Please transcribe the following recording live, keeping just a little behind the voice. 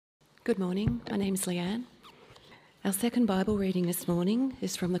Good morning. My name's Leanne. Our second Bible reading this morning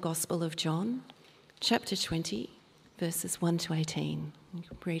is from the Gospel of John, chapter 20, verses 1 to 18. You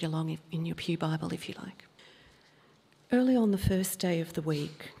can read along in your pew Bible if you like. Early on the first day of the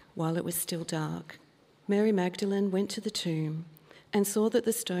week, while it was still dark, Mary Magdalene went to the tomb and saw that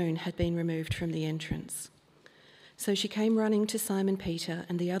the stone had been removed from the entrance. So she came running to Simon Peter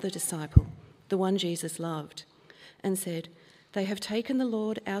and the other disciple, the one Jesus loved, and said, "They have taken the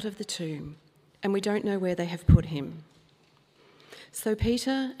Lord out of the tomb, and we don't know where they have put him." So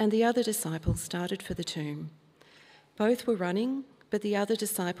Peter and the other disciple started for the tomb. Both were running, but the other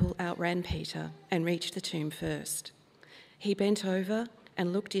disciple outran Peter and reached the tomb first. He bent over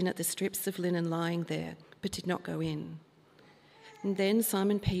and looked in at the strips of linen lying there, but did not go in. And then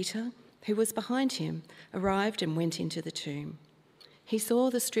Simon Peter, who was behind him, arrived and went into the tomb. He saw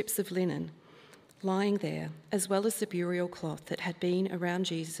the strips of linen lying there, as well as the burial cloth that had been around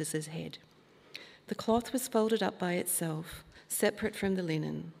Jesus' head. The cloth was folded up by itself, separate from the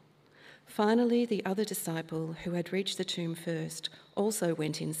linen. Finally, the other disciple, who had reached the tomb first, also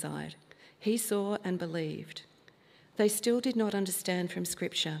went inside. He saw and believed. They still did not understand from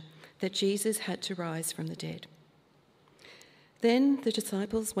Scripture that Jesus had to rise from the dead. Then the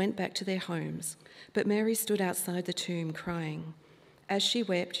disciples went back to their homes, but Mary stood outside the tomb crying. As she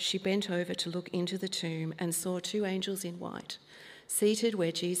wept, she bent over to look into the tomb and saw two angels in white, seated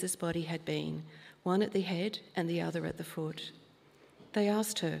where Jesus' body had been, one at the head and the other at the foot. They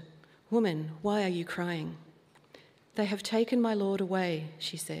asked her, "Woman, why are you crying?" "They have taken my Lord away,"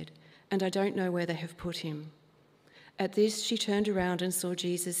 she said, "and I don't know where they have put him." At this, she turned around and saw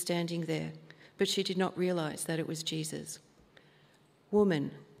Jesus standing there, but she did not realize that it was Jesus.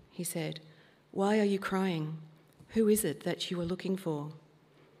 "Woman," he said, "why are you crying? Who is it that you are looking for?"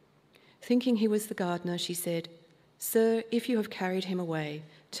 Thinking he was the gardener, she said, "Sir, if you have carried him away,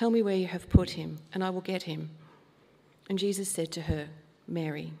 tell me where you have put him, and I will get him." And Jesus said to her,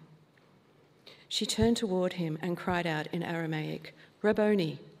 "Mary." She turned toward him and cried out in Aramaic,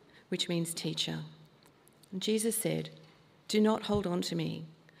 "Rabboni," which means teacher. And Jesus said, "Do not hold on to me,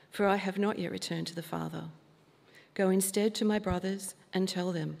 for I have not yet returned to the Father. Go instead to my brothers and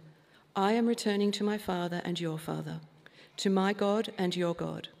tell them, I am returning to my Father and your Father, to my God and your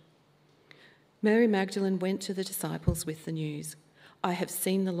God." Mary Magdalene went to the disciples with the news, "I have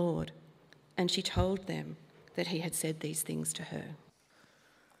seen the Lord," and she told them that he had said these things to her.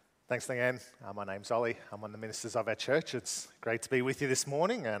 Thanks, Leanne. My name's Ollie. I'm one of the ministers of our church. It's great to be with you this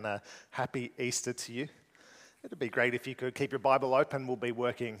morning, and happy Easter to you. It'd be great if you could keep your Bible open. We'll be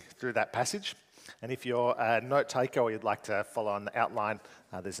working through that passage. And if you're a note taker or you'd like to follow on the outline,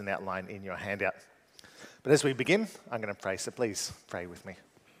 there's an outline in your handout. But as we begin, I'm going to pray, so please pray with me.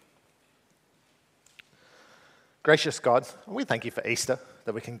 Gracious God, we thank you for Easter,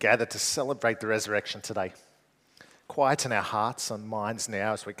 that we can gather to celebrate the resurrection today. Quieten our hearts and minds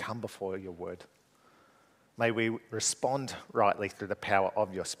now as we come before your word. May we respond rightly through the power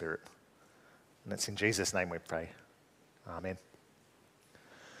of your Spirit. And it's in Jesus' name we pray. Amen.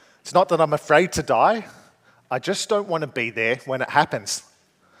 It's not that I'm afraid to die, I just don't want to be there when it happens.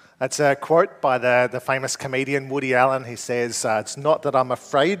 That's a quote by the famous comedian Woody Allen. He says, "It's not that I'm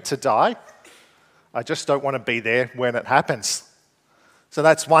afraid to die, I just don't want to be there when it happens." So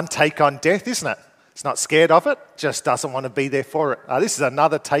that's one take on death, isn't it? It's not scared of it, just doesn't want to be there for it. This is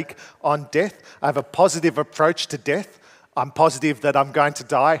another take on death. I have a positive approach to death. I'm positive that I'm going to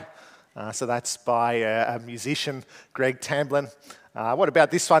die. So that's by a musician, Greg Tamblyn. What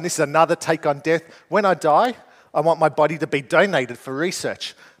about this one? This is another take on death. When I die, I want my body to be donated for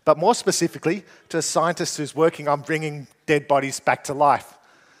research, but more specifically to a scientist who's working on bringing dead bodies back to life.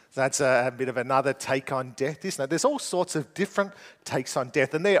 That's a bit of another take on death, isn't it? There's all sorts of different takes on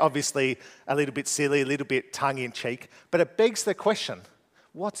death, and they're obviously a little bit silly, a little bit tongue-in-cheek, but it begs the question,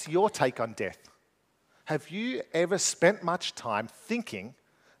 what's your take on death? Have you ever spent much time thinking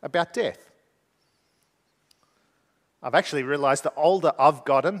about death? I've actually realised the older I've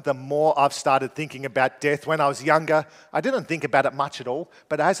gotten, the more I've started thinking about death. When I was younger, I didn't think about it much at all.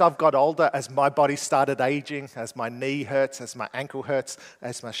 But as I've got older, as my body started aging, as my knee hurts, as my ankle hurts,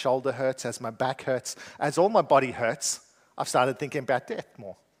 as my shoulder hurts, as my back hurts, as all my body hurts, I've started thinking about death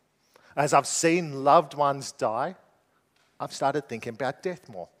more. As I've seen loved ones die, I've started thinking about death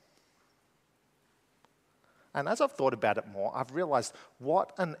more. And as I've thought about it more, I've realised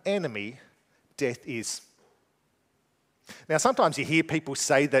what an enemy death is. Now, sometimes you hear people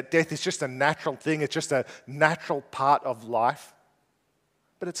say that death is just a natural thing, it's just a natural part of life.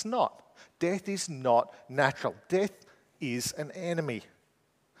 But it's not. Death is not natural. Death is an enemy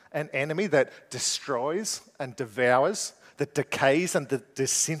that destroys and devours, that decays and that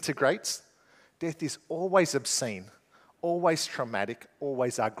disintegrates. Death is always obscene, always traumatic,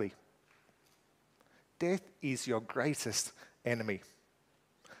 always ugly. Death is your greatest enemy.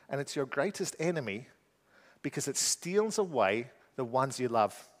 And it's your greatest enemy because it steals away the ones you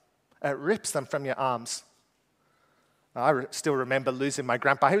love. It rips them from your arms. I still remember losing my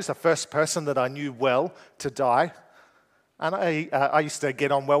grandpa. He was the first person that I knew well to die. And I used to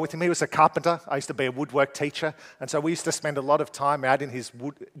get on well with him. He was a carpenter. I used to be a woodwork teacher. And so we used to spend a lot of time out in his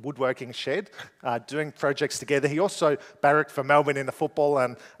woodworking shed doing projects together. He also barracked for Melbourne in the football,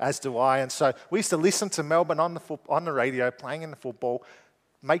 and as do I. And so we used to listen to Melbourne on the radio, playing in the football,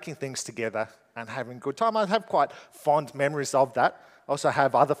 making things together and having a good time. I have quite fond memories of that. I also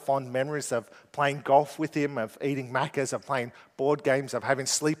have other fond memories of playing golf with him, of eating Maccas, of playing board games, of having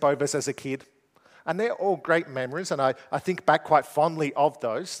sleepovers as a kid. And they're all great memories, and I think back quite fondly of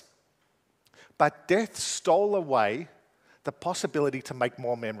those. But death stole away the possibility to make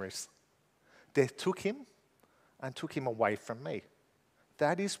more memories. Death took him and took him away from me.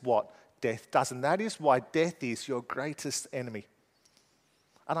 That is what death does, and that is why death is your greatest enemy.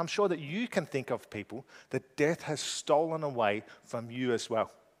 And I'm sure that you can think of people that death has stolen away from you as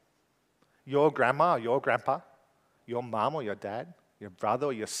well. Your grandma or your grandpa, your mum or your dad, your brother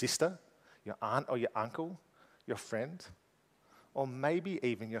or your sister, your aunt or your uncle, your friend, or maybe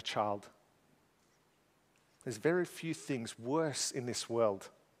even your child. There's very few things worse in this world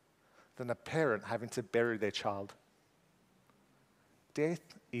than a parent having to bury their child. Death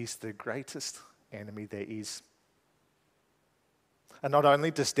is the greatest enemy there is. And not only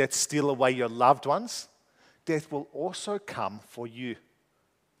does death steal away your loved ones, death will also come for you.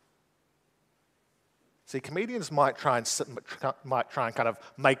 See, comedians might try and kind of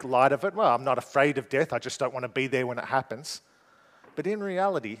make light of it. Well, I'm not afraid of death. I just don't want to be there when it happens. But in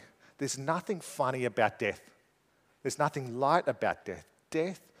reality, there's nothing funny about death. There's nothing light about death.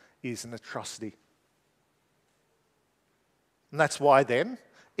 Death is an atrocity. And that's why then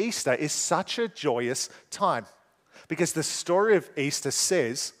Easter is such a joyous time. Because the story of Easter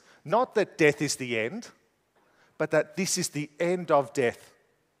says not that death is the end, but that this is the end of death.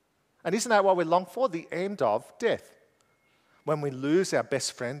 And isn't that what we long for? The end of death. When we lose our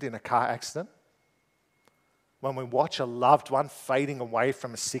best friend in a car accident, when we watch a loved one fading away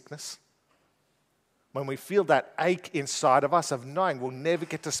from a sickness, when we feel that ache inside of us of knowing we'll never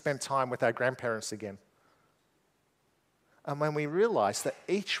get to spend time with our grandparents again. And when we realize that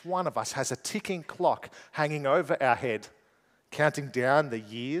each one of us has a ticking clock hanging over our head, counting down the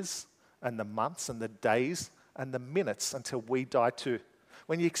years and the months and the days and the minutes until we die too.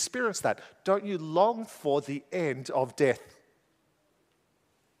 When you experience that, don't you long for the end of death?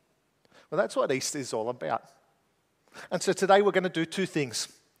 Well, that's what Easter is all about. And so today we're going to do two things.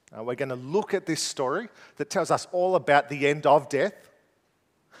 We're going to look at this story that tells us all about the end of death.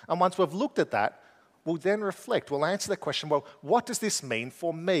 And once we've looked at that, we'll then reflect. We'll answer the question, well, what does this mean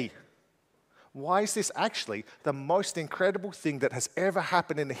for me? Why is this actually the most incredible thing that has ever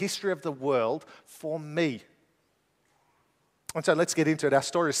happened in the history of the world for me? And so let's get into it. Our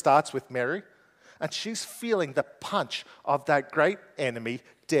story starts with Mary, and she's feeling the punch of that great enemy,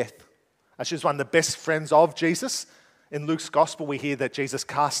 death. And she's one of the best friends of Jesus. In Luke's gospel, we hear that Jesus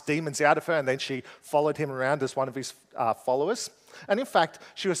cast demons out of her, and then she followed him around as one of his followers. And in fact,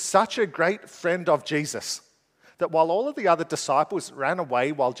 she was such a great friend of Jesus that while all of the other disciples ran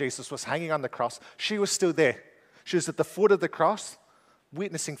away while Jesus was hanging on the cross, she was still there. She was at the foot of the cross,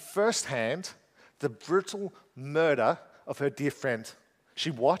 witnessing firsthand the brutal murder of her dear friend.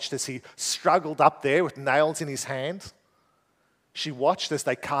 She watched as he struggled up there with nails in his hand. She watched as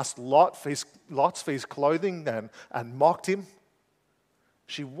they cast lots for his clothing and mocked him.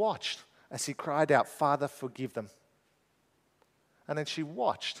 She watched as he cried out, "Father, forgive them." And then she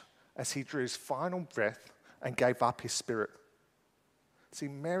watched as he drew his final breath and gave up his spirit. See,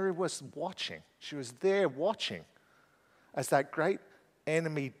 Mary was watching. She was there watching as that great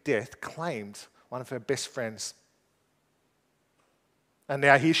enemy death claimed one of her best friends. And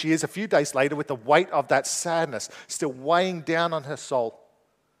now here she is a few days later with the weight of that sadness still weighing down on her soul.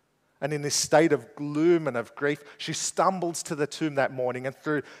 And in this state of gloom and of grief, she stumbles to the tomb that morning, and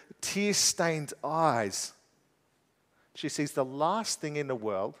through tear-stained eyes, she sees the last thing in the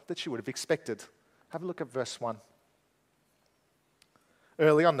world that she would have expected. Have a look at verse 1.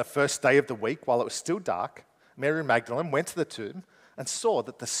 Early on the first day of the week, while it was still dark, Mary Magdalene went to the tomb and saw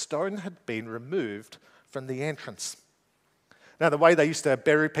that the stone had been removed from the entrance. Now, the way they used to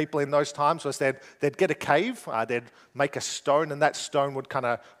bury people in those times was they'd get a cave, they'd make a stone, and that stone would kind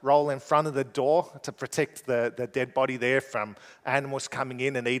of roll in front of the door to protect the dead body there from animals coming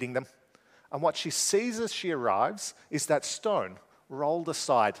in and eating them. And what she sees as she arrives is that stone rolled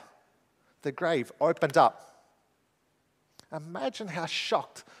aside, the grave opened up. Imagine how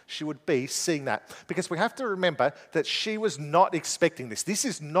shocked she would be seeing that. Because we have to remember that she was not expecting this. This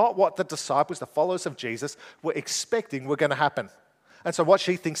is not what the disciples, the followers of Jesus, were expecting were going to happen. And so what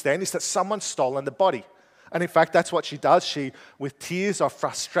she thinks then is that someone's stolen the body. And in fact, that's what she does. She, with tears of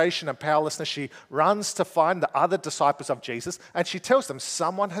frustration and powerlessness, she runs to find the other disciples of Jesus, and she tells them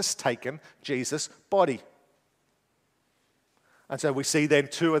someone has taken Jesus' body. And so we see then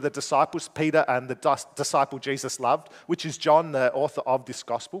two of the disciples, Peter and the disciple Jesus loved, which is John, the author of this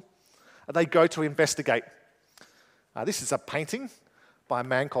gospel. And they go to investigate. This is a painting by a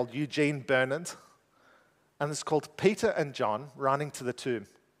man called Eugene Bernard, and it's called Peter and John Running to the Tomb.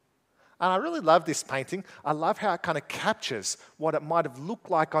 And I really love this painting. I love how it kind of captures what it might have looked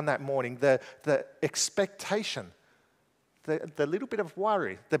like on that morning, the expectation, the little bit of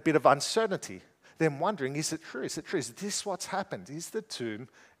worry, the bit of uncertainty. Them wondering, is it true? Is it true? Is this what's happened? Is the tomb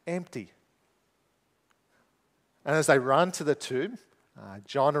empty? And as they run to the tomb,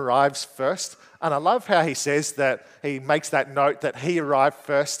 John arrives first. And I love how he says that he makes that note that he arrived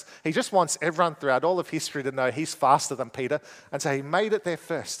first. He just wants everyone throughout all of history to know he's faster than Peter. And so he made it there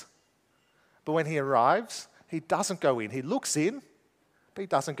first. But when he arrives, he doesn't go in. He looks in, but he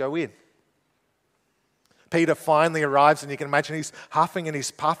doesn't go in. Peter finally arrives, and you can imagine he's huffing and he's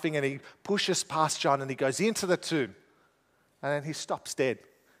puffing, and he pushes past John and he goes into the tomb. And then he stops dead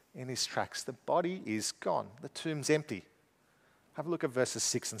in his tracks. The body is gone. The tomb's empty. Have a look at verses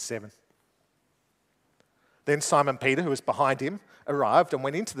 6 and 7. Then Simon Peter, who was behind him, arrived and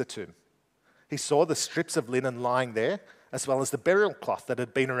went into the tomb. He saw the strips of linen lying there, as well as the burial cloth that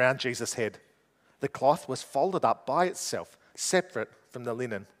had been around Jesus' head. The cloth was folded up by itself, separate from the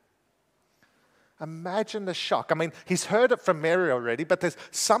linen. Imagine the shock. I mean, he's heard it from Mary already, but there's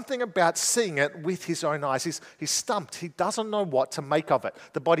something about seeing it with his own eyes. He's stumped. He doesn't know what to make of it.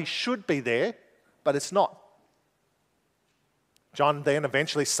 The body should be there, but it's not. John then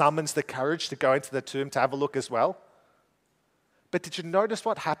eventually summons the courage to go into the tomb to have a look as well. But did you notice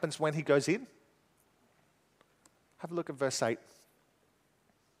what happens when he goes in? Have a look at verse 8.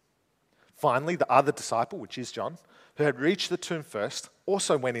 Finally, the other disciple, which is John, who had reached the tomb first,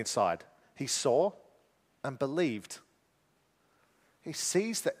 also went inside. He saw and believed. He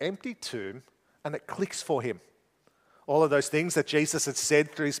sees the empty tomb and it clicks for him. All of those things that Jesus had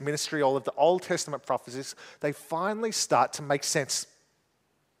said through his ministry, all of the Old Testament prophecies, they finally start to make sense.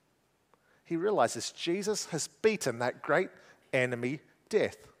 He realizes Jesus has beaten that great enemy,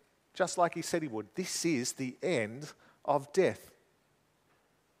 death, just like he said he would. This is the end of death.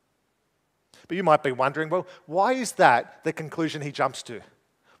 But you might be wondering, well, why is that the conclusion he jumps to?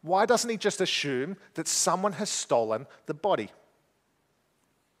 Why doesn't he just assume that someone has stolen the body?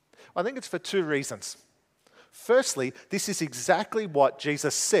 I think it's for two reasons. Firstly, this is exactly what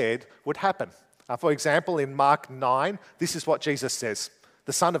Jesus said would happen. For example, in Mark 9, this is what Jesus says.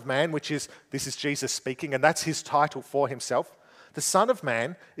 The Son of Man, this is Jesus speaking, and that's his title for himself. The Son of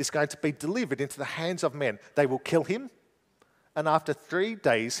Man is going to be delivered into the hands of men. They will kill him, and after 3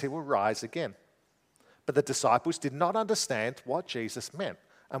 days he will rise again. But the disciples did not understand what Jesus meant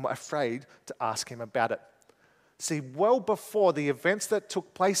and were afraid to ask him about it. See, well before the events that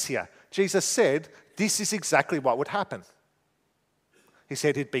took place here, Jesus said this is exactly what would happen. He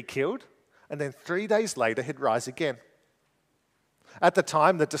said he'd be killed, and then 3 days later he'd rise again. At the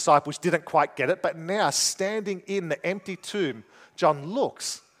time, the disciples didn't quite get it, but now, standing in the empty tomb, John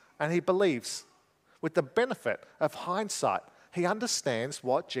looks and he believes. With the benefit of hindsight, he understands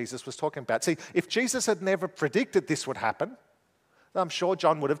what Jesus was talking about. See, if Jesus had never predicted this would happen, I'm sure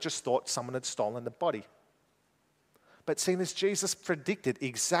John would have just thought someone had stolen the body. But seeing as Jesus predicted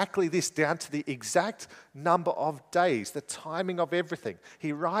exactly this down to the exact number of days, the timing of everything,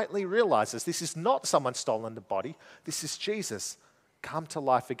 he rightly realizes this is not someone stolen the body, this is Jesus come to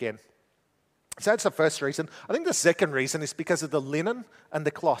life again. So that's the first reason. I think the second reason is because of the linen and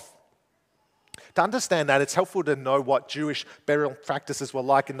the cloth. To understand that, it's helpful to know what Jewish burial practices were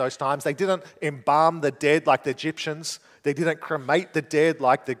like in those times. They didn't embalm the dead like the Egyptians. They didn't cremate the dead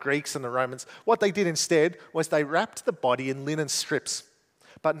like the Greeks and the Romans. What they did instead was they wrapped the body in linen strips,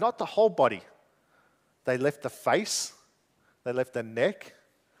 but not the whole body. They left the face, they left the neck,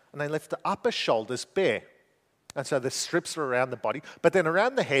 and they left the upper shoulders bare. And so the strips were around the body. But then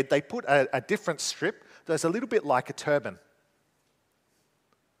around the head, they put a different strip that's a little bit like a turban.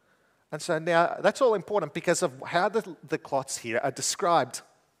 And so now that's all important because of how the cloths here are described.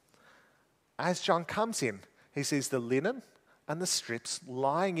 As John comes in, he sees the linen and the strips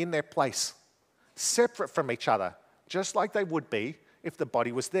lying in their place, separate from each other, just like they would be if the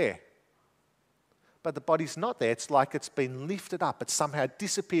body was there. but the body's not there. It's like it's been lifted up. It's somehow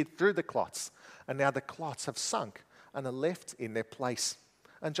disappeared through the clots, and now the clots have sunk and are left in their place.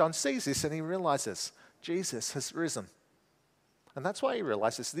 And John sees this and he realizes Jesus has risen. And that's why he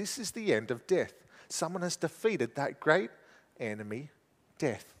realizes this is the end of death. Someone has defeated that great enemy,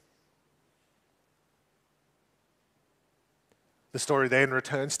 death. The story then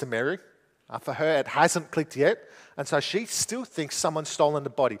returns to Mary. For her, it hasn't clicked yet, and so she still thinks someone's stolen the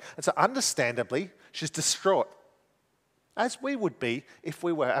body. And so understandably, she's distraught, as we would be if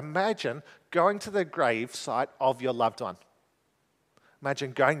we were. Imagine going to the grave site of your loved one.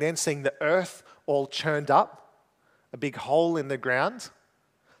 Imagine going there and seeing the earth all churned up, a big hole in the ground,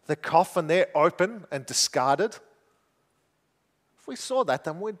 the coffin there open and discarded. If we saw that,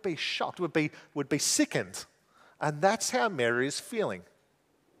 then we'd be shocked, we'd be sickened. And that's how Mary is feeling.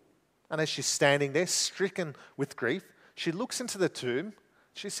 And as she's standing there, stricken with grief, she looks into the tomb.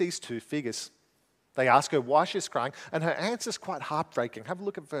 She sees two figures. They ask her why she's crying, and her answer is quite heartbreaking. Have a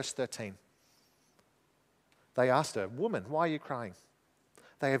look at verse 13. They asked her, "Woman, why are you crying?"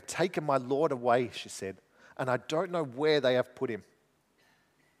 "They have taken my Lord away," she said, "and I don't know where they have put him."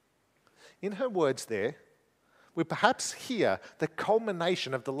 In her words there, we perhaps hear the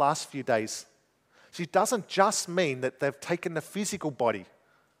culmination of the last few days. She doesn't just mean that they've taken the physical body.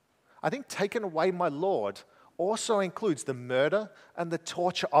 I think taken away my Lord also includes the murder and the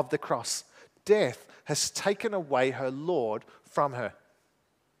torture of the cross. Death has taken away her Lord from her.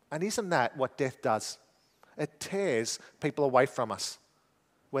 And isn't that what death does? It tears people away from us.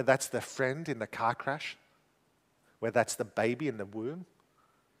 Whether that's the friend in the car crash, whether that's the baby in the womb,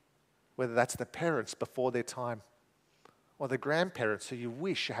 whether that's the parents before their time, or the grandparents who you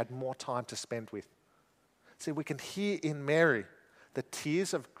wish you had more time to spend with. See, we can hear in Mary the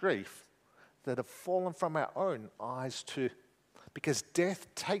tears of grief that have fallen from our own eyes too, because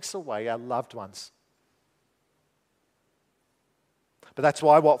death takes away our loved ones. But that's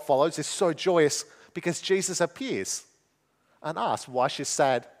why what follows is so joyous, because Jesus appears and asks why she's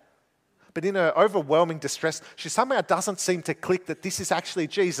sad. But in her overwhelming distress, she somehow doesn't seem to click that this is actually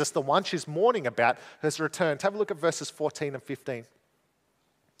Jesus, the one she's mourning about, has returned. Have a look at verses 14 and 15.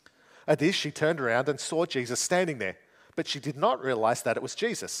 At this, she turned around and saw Jesus standing there, but she did not realize that it was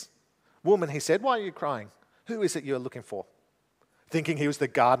Jesus. "Woman," he said, "why are you crying? Who is it you are looking for?" Thinking he was the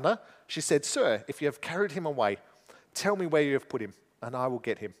gardener, she said, "Sir, if you have carried him away, tell me where you have put him, and I will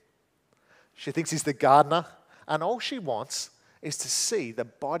get him." She thinks he's the gardener, and all she wants is to see the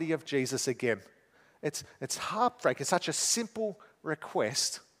body of Jesus again. It's heartbreaking. It's such a simple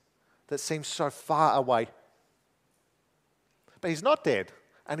request that seems so far away. But he's not dead,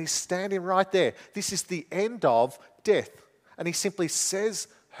 and he's standing right there. This is the end of death. And he simply says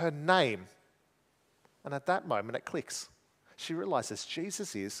her name. And at that moment, it clicks. She realizes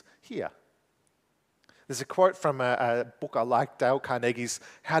Jesus is here. There's a quote from a book I like, Dale Carnegie's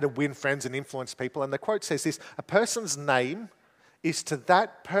How to Win Friends and Influence People. And the quote says this: "A person's name is to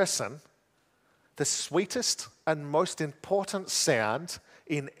that person the sweetest and most important sound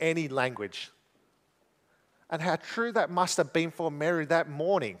in any language." And how true that must have been for Mary that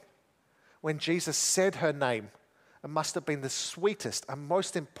morning when Jesus said her name. It must have been the sweetest and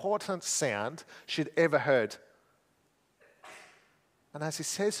most important sound she'd ever heard. And as he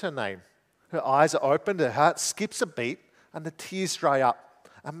says her name, her eyes are opened, her heart skips a beat, and the tears dry up.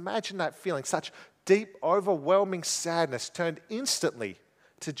 Imagine that feeling, such deep, overwhelming sadness turned instantly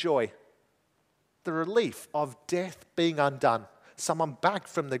to joy. The relief of death being undone, someone back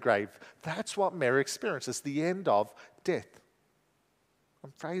from the grave. That's what Mary experiences, the end of death.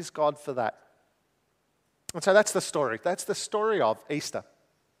 And praise God for that. And so that's the story. That's the story of Easter.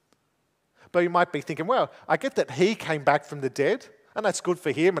 But you might be thinking, well, I get that he came back from the dead, and that's good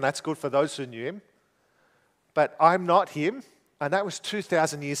for him, and that's good for those who knew him. But I'm not him, and that was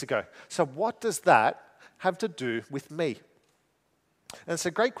 2,000 years ago. So what does that have to do with me? And it's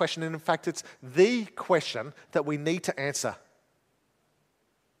a great question, and in fact, it's the question that we need to answer.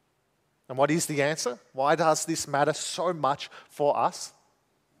 And what is the answer? Why does this matter so much for us?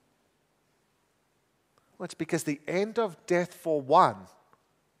 Well, it's because the end of death for one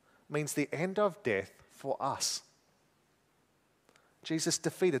means the end of death for us. Jesus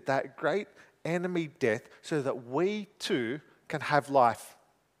defeated that great enemy, death, so that we too can have life.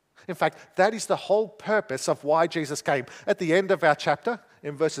 In fact, that is the whole purpose of why Jesus came. At the end of our chapter,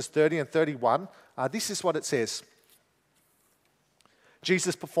 in verses 30 and 31, this is what it says.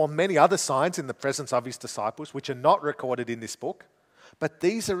 Jesus performed many other signs in the presence of his disciples, which are not recorded in this book, but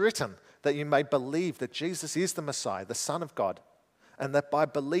these are written that you may believe that Jesus is the Messiah, the Son of God, and that by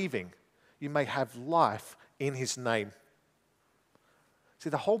believing you may have life in his name. See,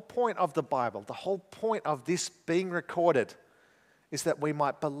 the whole point of the Bible, the whole point of this being recorded is that we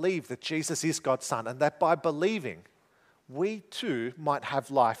might believe that Jesus is God's Son, and that by believing, we too might have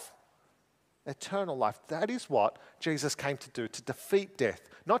life, eternal life. That is what Jesus came to do, to defeat death,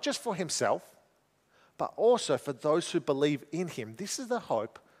 not just for himself, but also for those who believe in him. This is the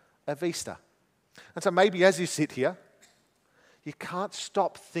hope of Easter. And so maybe as you sit here, you can't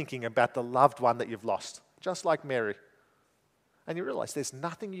stop thinking about the loved one that you've lost, just like Mary. And you realize there's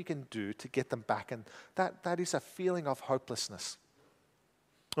nothing you can do to get them back, and that is a feeling of hopelessness.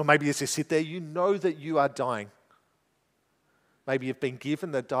 Or maybe as you sit there, you know that you are dying. Maybe you've been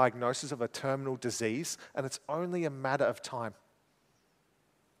given the diagnosis of a terminal disease, and it's only a matter of time.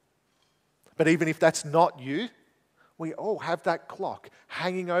 But even if that's not you, we all have that clock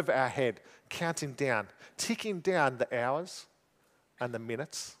hanging over our head, counting down, ticking down the hours and the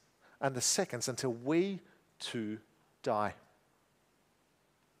minutes and the seconds until we too die.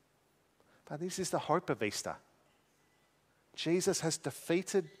 But this is the hope of Easter. Jesus has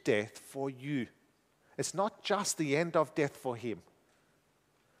defeated death for you. It's not just the end of death for him,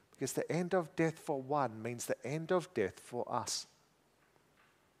 because the end of death for one means the end of death for us.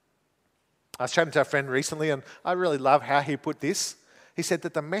 I was chatting to a friend recently, and I really love how he put this. He said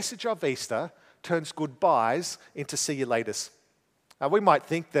that the message of Easter turns goodbyes into see you laters. We might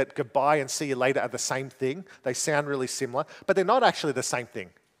think that goodbye and see you later are the same thing. They sound really similar, but they're not actually the same thing.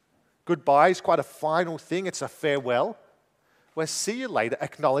 Goodbye is quite a final thing. It's a farewell. Where see you later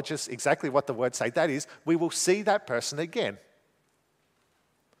acknowledges exactly what the words say. That is, we will see that person again.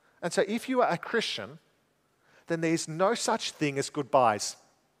 And so if you are a Christian, then there's no such thing as goodbyes.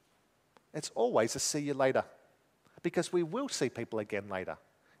 It's always a see you later. Because we will see people again later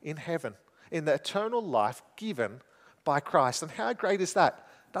in heaven, in the eternal life given by Christ. And how great is that?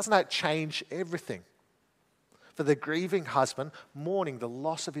 Doesn't that change everything? For the grieving husband mourning the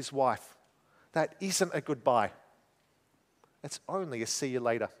loss of his wife, that isn't a goodbye. It's only a see you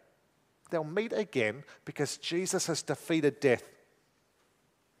later. They'll meet again because Jesus has defeated death.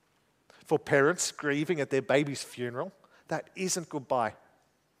 For parents grieving at their baby's funeral, that isn't goodbye.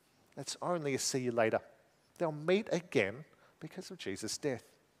 It's only a see you later. They'll meet again because of Jesus' death.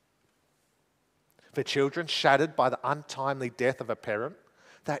 For children shattered by the untimely death of a parent,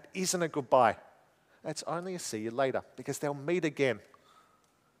 that isn't a goodbye. It's only a see you later because they'll meet again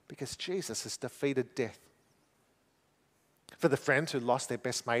because Jesus has defeated death. For the friends who lost their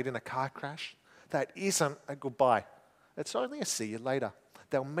best mate in a car crash, that isn't a goodbye. It's only a see you later.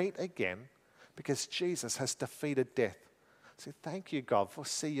 They'll meet again because Jesus has defeated death. So thank you, God, for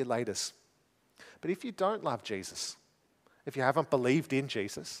see you laters. But if you don't love Jesus, if you haven't believed in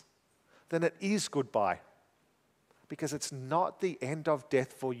Jesus, then it is goodbye because it's not the end of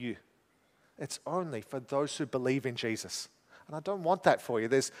death for you. It's only for those who believe in Jesus. And I don't want that for you.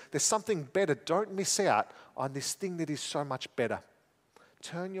 There's something better. Don't miss out on this thing that is so much better.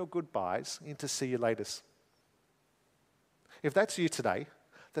 Turn your goodbyes into see you laters. If that's you today,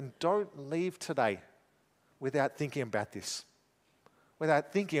 then don't leave today without thinking about this,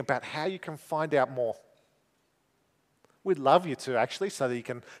 without thinking about how you can find out more. We'd love you to actually, so that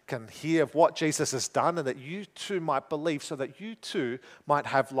you can hear of what Jesus has done and that you too might believe, so that you too might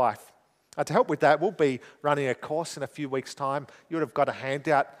have life. To help with that, we'll be running a course in a few weeks' time. You would have got a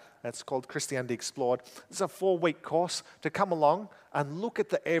handout. It's called Christianity Explored. It's a 4-week course to come along and look at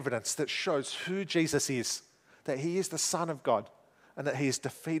the evidence that shows who Jesus is, that he is the Son of God and that he has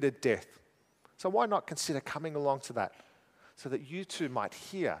defeated death. So why not consider coming along to that so that you too might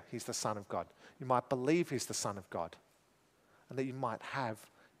hear he's the Son of God, you might believe he's the Son of God, and that you might have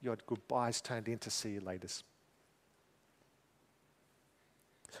your goodbyes turned into see you laters.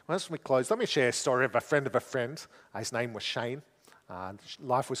 Well, as we close, let me share a story of a friend. His name was Shane.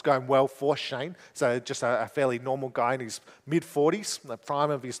 Life was going well for Shane. So just a fairly normal guy in his mid-40s, the prime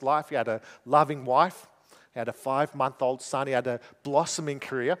of his life. He had a loving wife. He had a 5-month-old son. He had a blossoming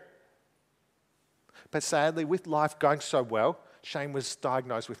career. But sadly, with life going so well, Shane was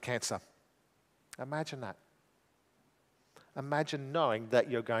diagnosed with cancer. Imagine that. Imagine knowing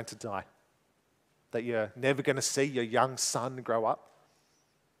that you're going to die, that you're never going to see your young son grow up,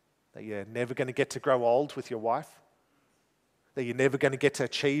 that you're never going to get to grow old with your wife, that you're never going to get to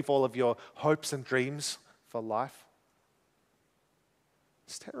achieve all of your hopes and dreams for life.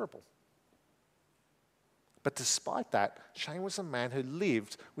 It's terrible. But despite that, Shane was a man who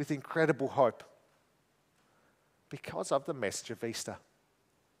lived with incredible hope because of the message of Easter.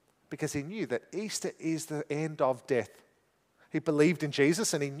 Because he knew that Easter is the end of death. He believed in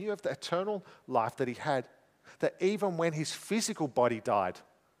Jesus and he knew of the eternal life that he had. That even when his physical body died,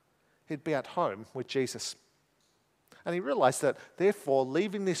 he'd be at home with Jesus. And he realized that, therefore,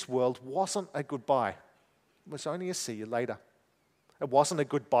 leaving this world wasn't a goodbye. It was only a see you later. It wasn't a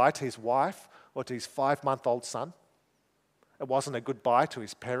goodbye to his wife or to his 5-month-old son. It wasn't a goodbye to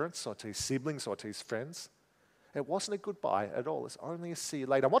his parents or to his siblings or to his friends. It wasn't a goodbye at all. It's only a see you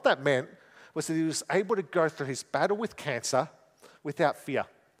later. And what that meant was that he was able to go through his battle with cancer without fear.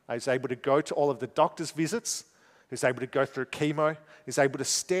 He was able to go to all of the doctor's visits. He was able to go through chemo. He was able to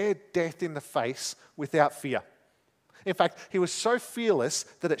stare death in the face without fear. In fact, he was so fearless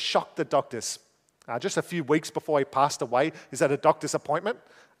that it shocked the doctors. Just a few weeks before he passed away, he was at a doctor's appointment,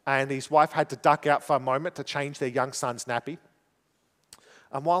 and his wife had to duck out for a moment to change their young son's nappy.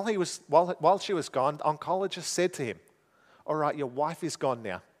 And while she was gone, the oncologist said to him, "All right, your wife is gone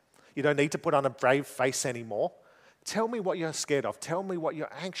now. You don't need to put on a brave face anymore. Tell me what you're scared of. Tell me what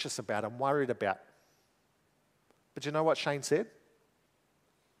you're anxious about and worried about." But you know what Shane said?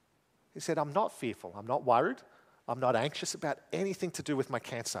 He said, "I'm not fearful. I'm not worried. I'm not anxious about anything to do with my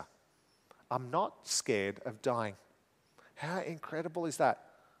cancer. I'm not scared of dying." How incredible is that?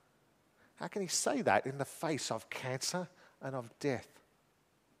 How can he say that in the face of cancer and of death?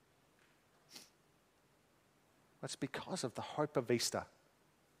 It's because of the hope of Easter.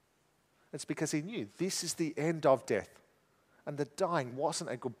 It's because he knew this is the end of death. And the dying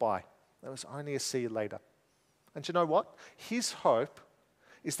wasn't a goodbye. It was only a see you later. And you know what? His hope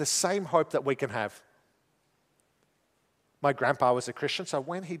is the same hope that we can have. My grandpa was a Christian, so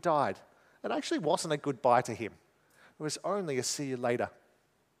when he died, it actually wasn't a goodbye to him. It was only a see you later.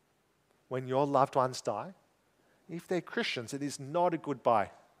 When your loved ones die, if they're Christians, it is not a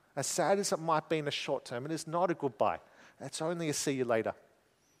goodbye. As sad as it might be in the short term, it is not a goodbye. It's only a see you later.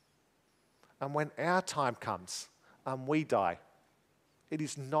 And when our time comes and we die, it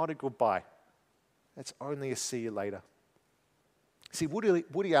is not a goodbye. It's only a see you later. See,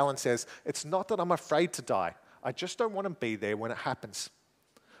 Woody Allen says, "It's not that I'm afraid to die. I just don't want to be there when it happens."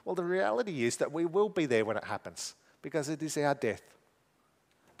 Well, the reality is that we will be there when it happens because it is our death.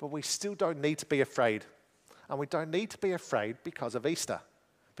 But we still don't need to be afraid. And we don't need to be afraid because of Easter,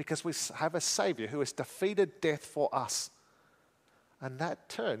 because we have a Savior who has defeated death for us. And that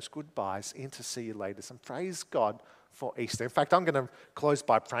turns goodbyes into see you laters. And praise God for Easter. In fact, I'm going to close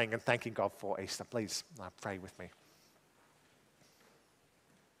by praying and thanking God for Easter. Please pray with me.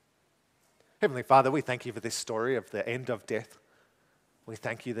 Heavenly Father, we thank you for this story of the end of death. We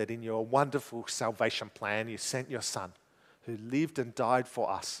thank you that in your wonderful salvation plan, you sent your Son who lived and died for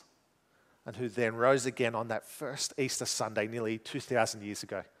us and who then rose again on that first Easter Sunday nearly 2,000 years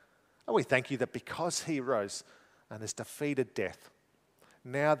ago. And we thank you that because he rose and has defeated death,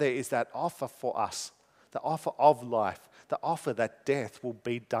 now there is that offer for us, the offer of life, the offer that death will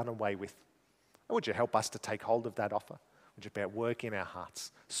be done away with. And would you help us to take hold of that offer? Would you be at work in our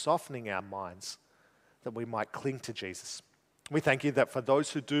hearts, softening our minds, that we might cling to Jesus? We thank you that for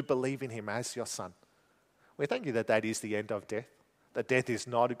those who do believe in him as your Son, we thank you that that is the end of death, that death is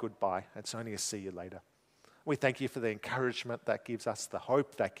not a goodbye, it's only a see you later. We thank you for the encouragement that gives us, the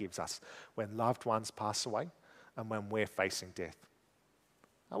hope that gives us when loved ones pass away and when we're facing death.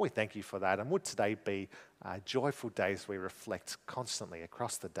 And we thank you for that. And would today be a joyful day as we reflect constantly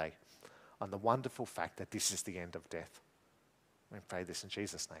across the day on the wonderful fact that this is the end of death. We pray this in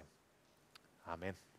Jesus' name. Amen.